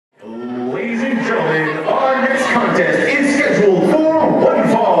and gentlemen, our next contest is scheduled for one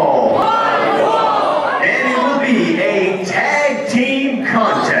fall. And it will be a tag team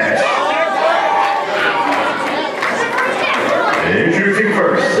contest. Introducing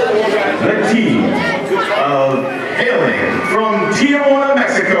first, the team of hailing from Tijuana,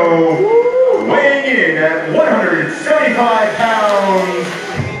 Mexico, weighing in at 175 pounds,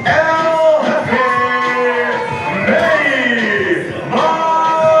 Jefe Manny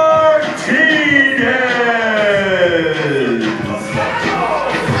Martinez.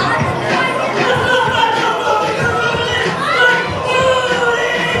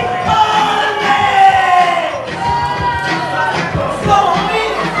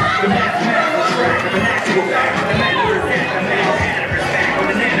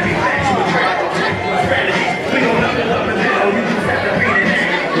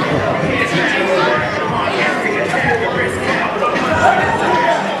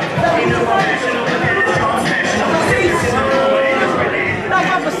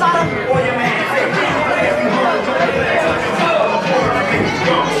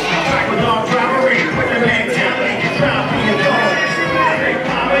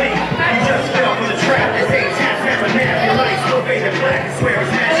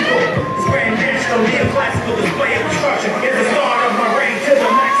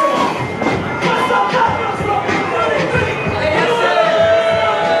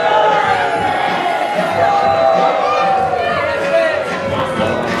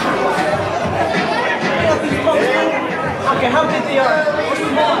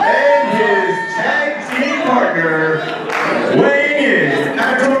 And his tag team partner, weighing in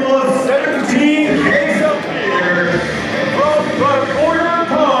at a total of 17 cases of beer from the Corner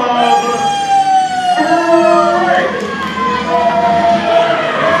Pub, Britt.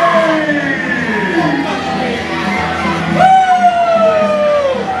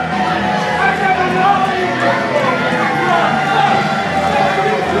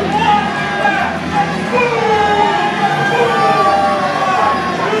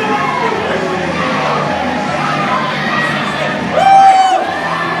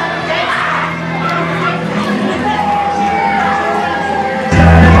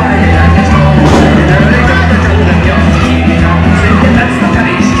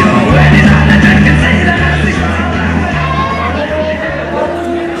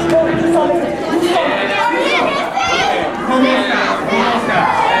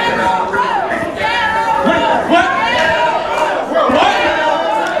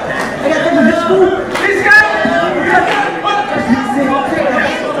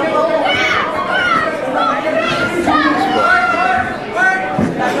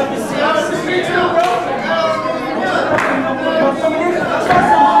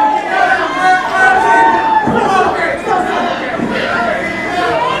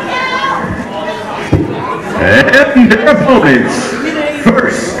 And their opponents,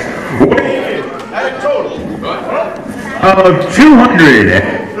 first, weighing in at a total of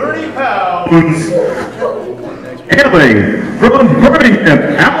 230 pounds, hailing from Birmingham,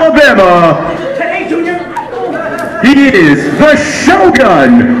 Alabama, he is the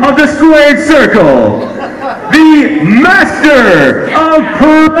Shogun of the Squared Circle, the Master of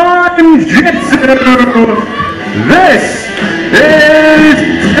Prime Jitsu. This is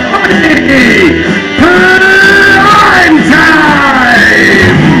Donnie Primetime!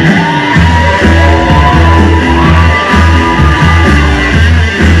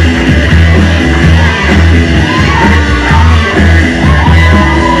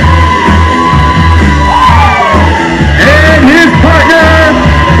 And his partner,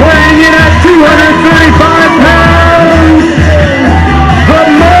 weighing in at 235 pounds, the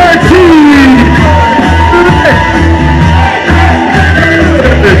Martinez!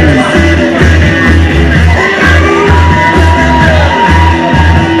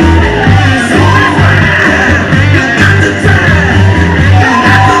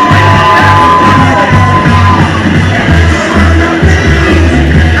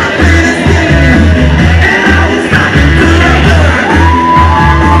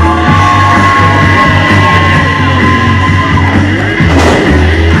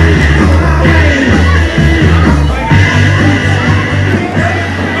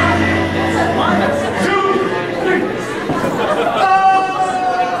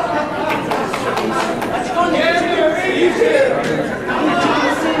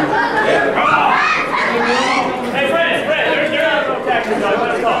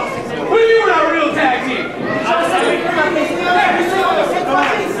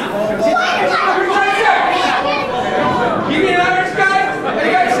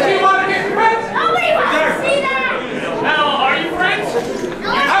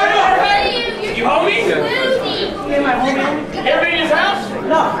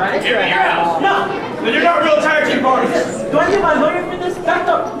 Then you're not real tag team partners. Do I get my lawyer for this? Back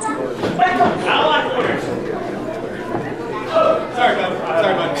up. Back up. I don't like lawyers. Sorry, bud.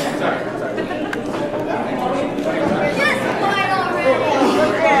 Sorry, bud. Sorry.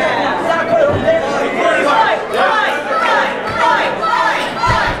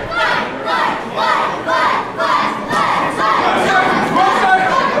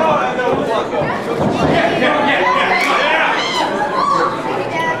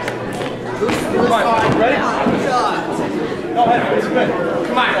 Ready? Go ahead. It's good.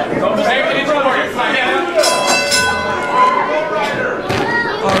 Come on.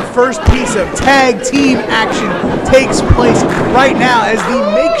 Our first piece of tag team action takes place right now as the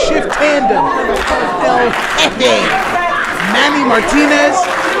makeshift tandem El Jefe Manny Martinez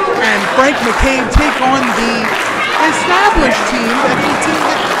and Frank Mccabe take on the established team, the team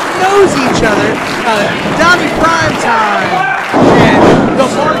that knows each other, Donnie Primetime and the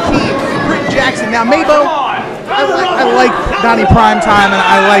marquee Britt Jackson. Now, Mabo, I like Donnie Primetime and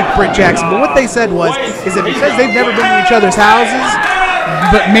I like Britt Jackson, but what they said was is that because they've never been to each other's houses,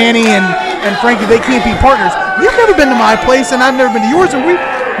 but Manny and Frankie, they can't be partners. You've never been to my place, and I've never been to yours, and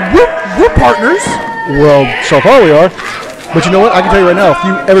we're partners. Well, so far we are. But you know what? I can tell you right now, if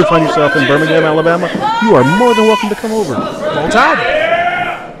you ever find yourself in Birmingham, Alabama, you are more than welcome to come over. Roll Tide.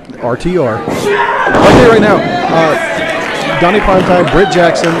 RTR. I'll tell you right now, Donnie Primetime, Britt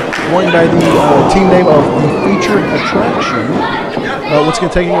Jackson, going by the team name of the Featured Attraction. Once again,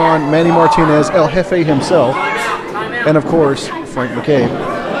 taking on Manny Martinez, El Jefe himself, and of course, Frank Mccabe.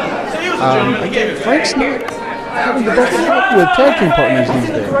 Again, Frank's not having the best of luck with tag team partners these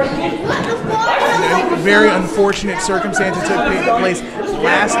days. A very unfortunate circumstance that took place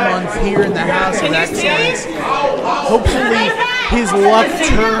last month here in the House of Excellence. Hopefully, his luck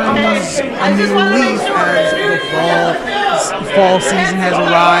turns a new leaf as the fall season has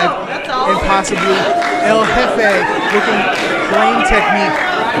arrived, and possibly El Jefe looking crane technique.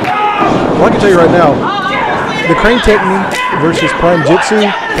 Well, I can tell you right now, the crane technique versus Prime Jitsu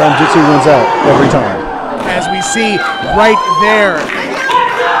wins out every time. As we see right there.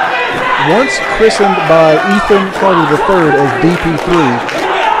 Once christened by Ethan Carter III as DP3,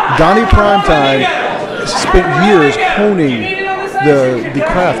 Donnie Primetime spent years honing the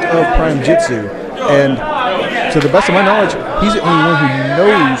craft of Prime Jitsu, and to the best of my knowledge, he's the only one who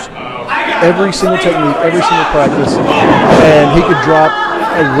knows every single technique, every single practice, and he could drop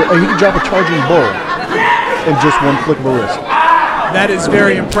a charging bull in just one flick of a wrist. That is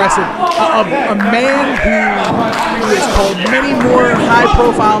very impressive. A man who has called many more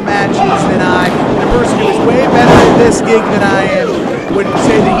high-profile matches than I, and a person who is way better at this gig than I am, would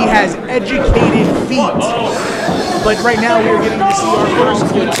say that he has educated feet. But right now we are getting to see our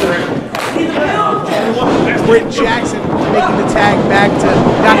first glimpse of Britt Jackson making the tag back to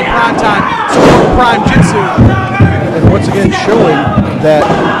Donnie Primetime, supporting Prime Jitsu. And once again showing that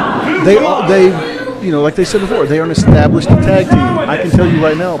they like they said before, they are an established tag team. I can tell you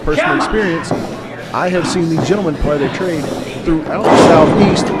right now, personal experience, I have seen these gentlemen ply their trade throughout the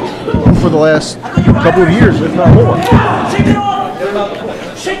Southeast for the last couple of years, if not more. Shake it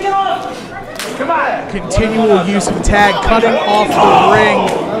off! Shake it off! Come on! Continual use of tag, cutting off the ring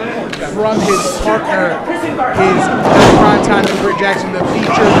from his partner, his Primetime and Britt Jackson, the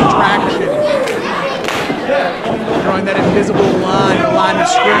featured attraction. Drawing that invisible line, a line of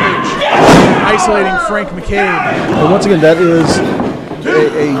scrimmage, isolating Frank Mccabe. And once again, that is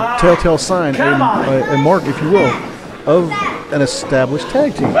a telltale sign, a mark, if you will, of an established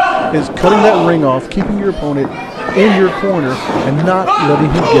tag team. Is cutting that ring off, keeping your opponent in your corner, and not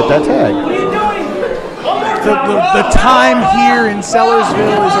letting him get that tag. The time here in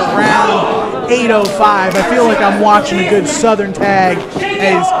Sellersville is around 8:05. I feel like I'm watching a good Southern tag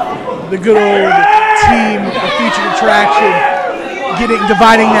as the good old team of Featured Attraction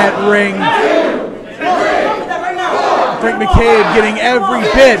dividing that ring. Frank Mccabe getting every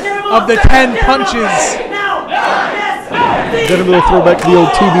bit of the 10 punches. Got a little throwback to the old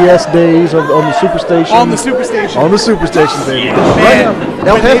TBS days on the Superstation. On the Superstation. On the Superstation, baby. Man,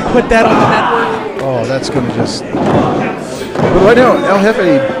 when they put that on the network. Oh, that's going to just... But right now, El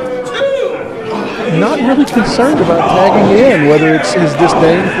Jefe not really concerned about tagging in, whether it's his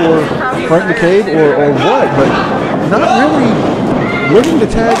disdain for Frank Mccabe or what, but not really looking to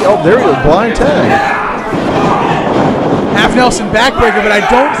tag. Oh, there you go, blind tag. Half Nelson backbreaker, but I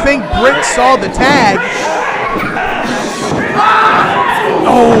don't think Britt saw the tag.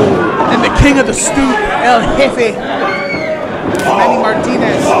 Oh, and the king of the stoop, El Jefe Manny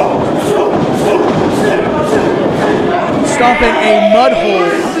Martinez. Stomping a mud hole.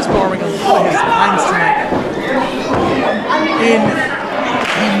 I'm just borrowing a lot of his lines tonight. In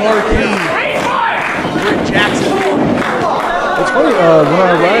the marquee, Britt Jackson. It's funny, when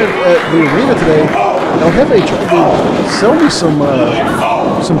I arrived at the arena today, El Jefe tried to sell me some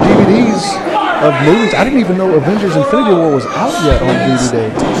DVDs of movies. I didn't even know Avengers Infinity War was out yet on DVD.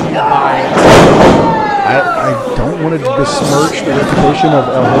 I don't want to besmirch the reputation of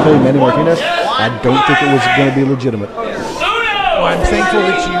El Jefe Manny Martinez. I don't think it was going to be legitimate. Well, I'm thankful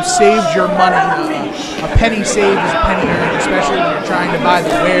that you saved your money. A penny saved is a penny earned, especially when you're trying to buy the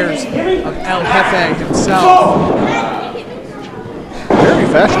wares of El Jefe himself. Very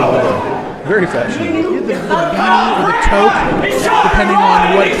fashionable, though. Very fashionable. The beanie or the toque, depending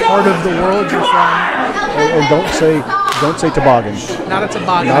on what part of the world you're from. And don't say toboggan. Not a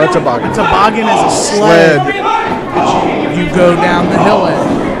toboggan. Not a toboggan. A toboggan is a sled. You go down the hill in.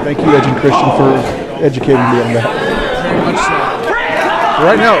 Thank you, Edge and Christian, for educating me on that. Very much so.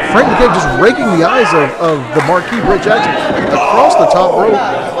 Right now, Frank Mccabe just raking the eyes of the marquee Britt Jackson across the top rope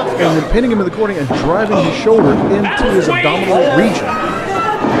and then pinning him in the corner and driving his shoulder into his abdominal region.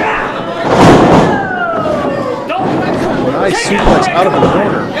 Nice suplex out of the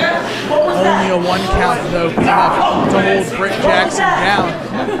corner. Only a 1 count, though, good enough to hold Britt Jackson down.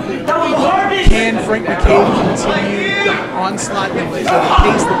 Can Frank Mccabe continue the onslaught that was the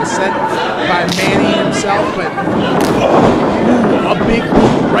pace that was set by Manny himself? But a big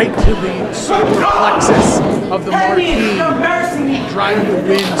boot right to the solar plexus of the marquee, driving the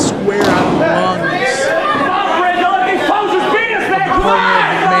wind square out of the lungs. The partner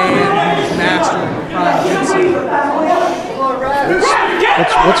of the man who's mastering the prime jitsu.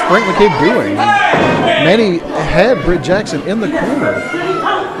 What's Frank Mccabe doing? Manny had Britt Jackson in the corner,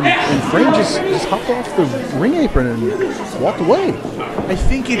 and Frank just hopped off the ring apron and walked away. I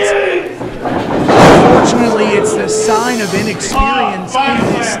think unfortunately, it's the sign of inexperience in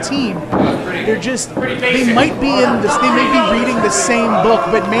this team. They might be reading the same book,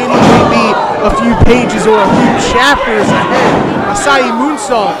 but Manny may be a few pages or a few chapters ahead. Asai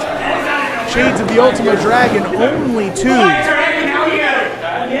moonsault, Shades of the Ultimate Dragon, only 2.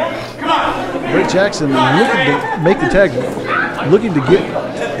 Britt Jackson looking to make the tag, looking to get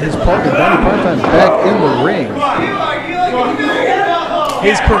his partner Donnie Primetime back in the ring.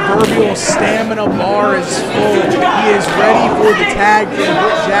 His proverbial stamina bar is full. He is ready for the tag from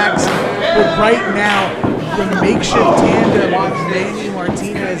Britt Jackson. But right now, the makeshift tandem of Manny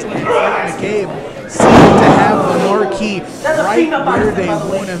Martinez and Frank Mccabe seem to have the marquee right where they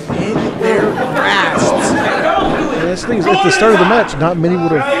want him, in their grasps. And this thing is, at the start of the match, not many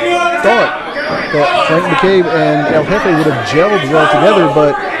would have thought that Frank Mccabe and El Jefe would have gelled well together,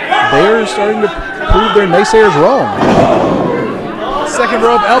 but they're starting to prove their naysayers wrong. Second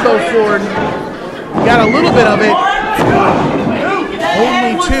rope elbow forward. Got a little bit of it.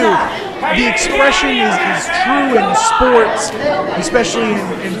 Only 2. The expression is true in sports, especially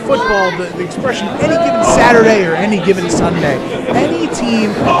in football. The expression, any given Saturday or any given Sunday, any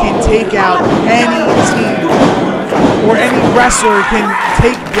team can take out any team, or any wrestler can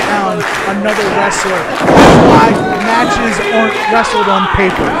take down another wrestler. That's why matches aren't wrestled on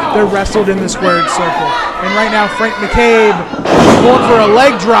paper. They're wrestled in the squared circle. And right now, Frank Mccabe going for a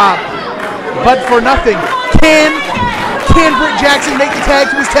leg drop, but for nothing. Can Britt Jackson make the tag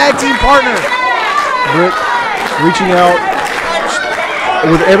to his tag team partner? Britt reaching out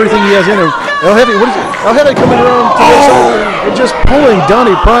with everything he has in him. El Jefe, what is it? El Jefe coming around to the side and just pulling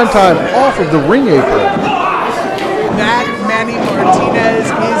Donnie Primetime off of the ring apron. That Manny Martinez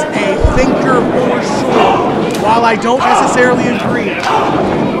is a thinker for sure. While I don't necessarily agree,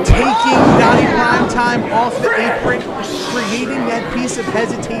 taking Donnie Primetime off the apron, creating that piece of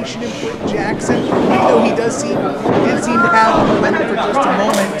hesitation in Britt Jackson, even though he did seem to have momentum for just a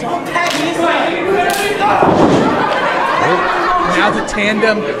moment. Now the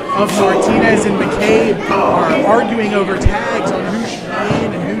tandem of Martinez and Mccabe are arguing over tags on who should be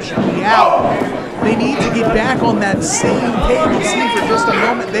in and who should be out. They need to get back on that same page. You see, for just a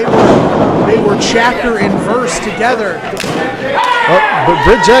moment, they were chapter and verse together. But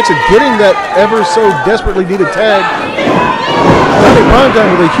Britt Jackson getting that ever so desperately needed tag. Donnie Primetime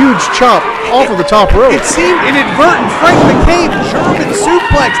with a huge chop off of the top rope. It seemed inadvertent. Frank Mccabe German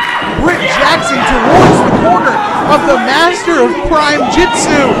suplex Britt Jackson towards the corner of the master of Prime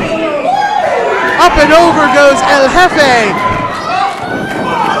Jitsu. Up and over goes El Jefe.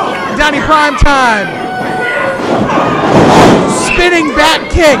 Donnie Primetime. Spinning back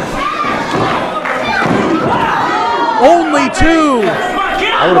kick. Only 2.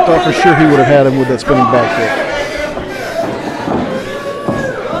 I would have thought for sure he would have had him with that spinning back kick.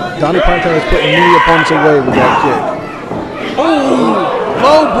 Donnie Primetime is putting many opponents away with that kick. Oh,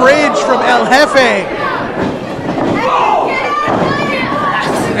 low bridge from El Jefe.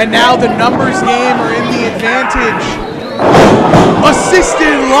 And now the numbers game are in the advantage.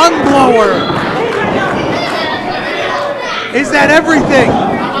 Assisted lung blower. Is that everything?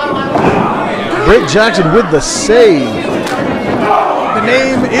 Britt Jackson with the save. The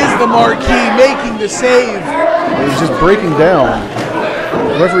name is the marquee, making the save. He's just breaking down.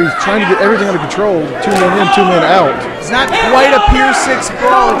 The referee's trying to get everything under control. 2 men in, 2 men out. It's not quite a Pier 6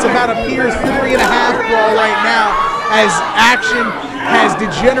 brawl. It's about a Pier 3.5 brawl right now as action has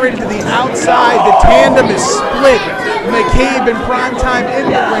degenerated to the outside. The tandem is split. Mccabe and Primetime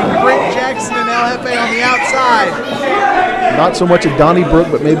in the ring. Britt Jackson and El Jefe on the outside. Not so much a Donnie Brook,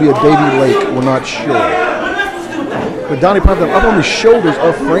 but maybe a Davey Lake. We're not sure. But Donnie Primetime up on the shoulders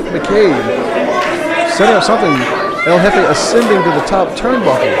of Frank Mccabe. Setting up something. El Jefe ascending to the top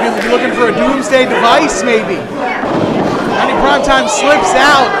turnbuckle. You're looking for a doomsday device, maybe. Donnie Primetime slips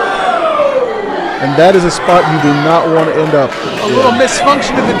out. And that is a spot you do not want to end up. A little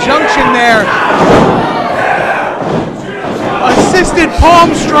misfunction at the junction there. Assisted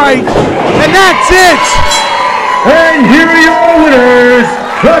palm strike. And that's it. And here are your winners,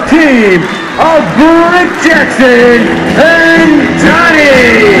 the team of Britt Jackson and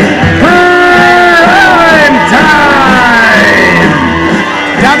Donnie Primetime.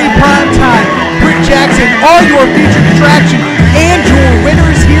 Donnie Primetime, Britt Jackson, all your featured attraction and your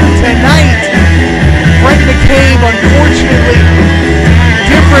winners here tonight. Frank Mccabe, unfortunately,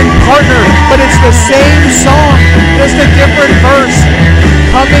 different partner, but it's the same song, just a different verse.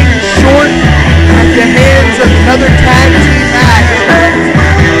 Coming short at the hands of another tag team match.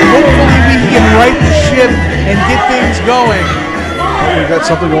 Hopefully we can right the ship and get things going. We've got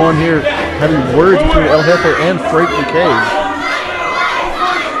something going here, having words between El Jefe and Frank Mccabe.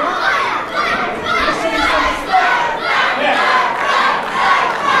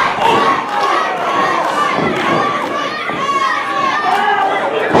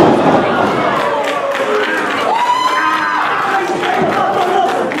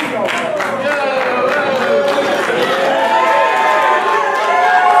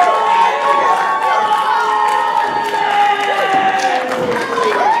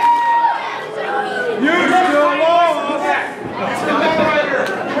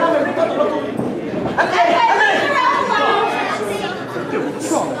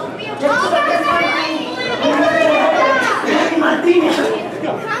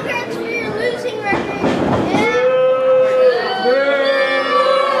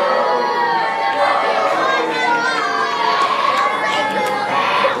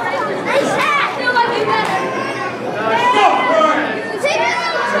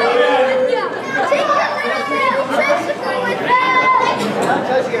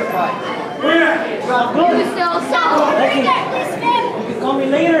 Call me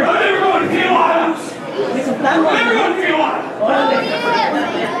later. Everyone feel us! Make some time. Everyone feel us!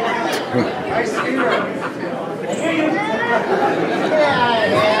 I see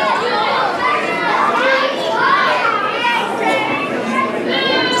you.